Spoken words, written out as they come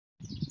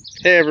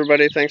Hey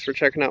everybody, thanks for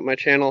checking out my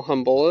channel,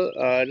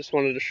 Humbullet. I just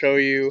wanted to show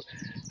you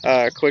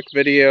a quick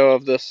video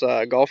of this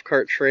golf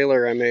cart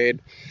trailer I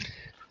made.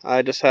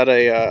 I just had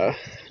a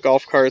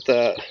golf cart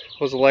that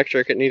was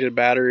electric. It needed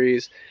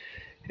batteries,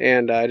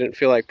 and I didn't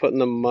feel like putting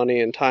the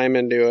money and time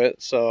into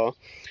it, so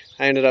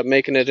I ended up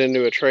making it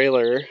into a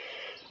trailer.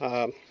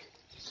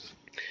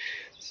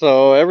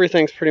 So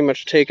everything's pretty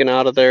much taken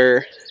out of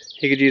there.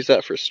 You could use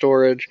that for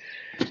storage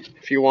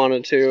if you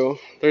wanted to.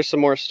 There's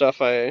some more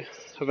stuff I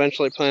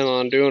eventually plan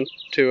on doing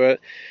to it,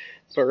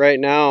 but right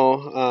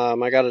now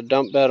I got a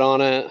dump bed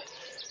on it.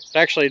 It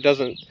actually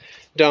doesn't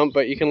dump,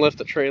 but you can lift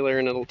the trailer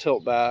and it'll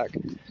tilt back.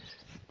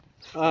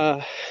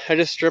 I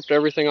just stripped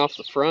everything off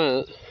the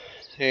front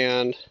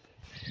and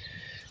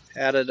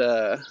added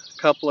a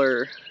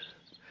coupler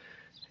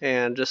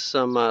and just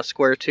some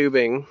square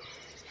tubing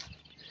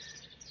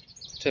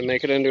to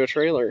make it into a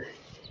trailer.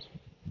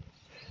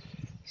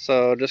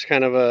 So just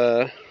kind of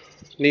a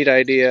neat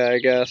idea, I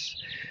guess.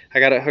 I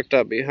got it hooked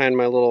up behind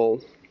my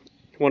little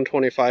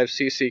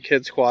 125cc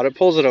kids quad. It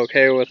pulls it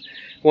okay with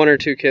one or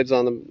two kids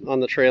on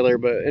the trailer,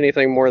 but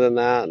anything more than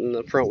that and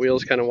the front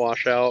wheels kind of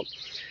wash out.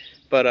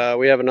 But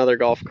we have another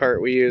golf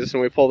cart we use,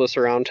 and we pull this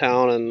around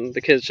town, and the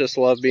kids just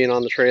love being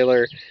on the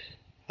trailer.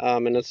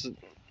 And it's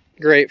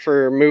great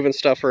for moving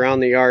stuff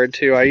around the yard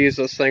too. I use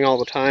this thing all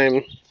the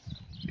time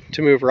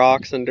to move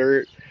rocks and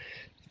dirt.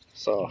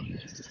 So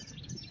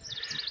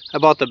I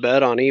bought the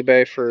bed on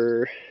eBay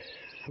for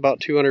about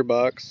 200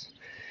 bucks.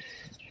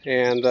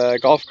 And the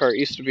golf cart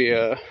used to be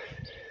I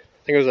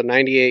think it was a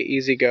 98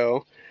 Easy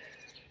Go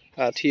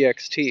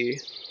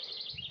TXT.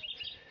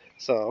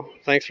 So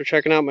thanks for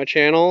checking out my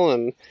channel,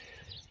 and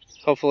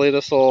hopefully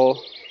this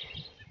will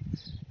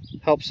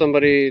help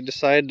somebody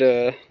decide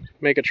to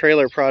make a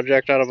trailer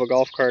project out of a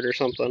golf cart or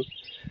something.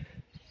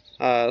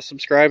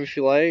 Subscribe if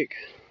you like,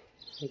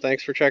 and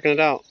thanks for checking it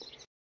out.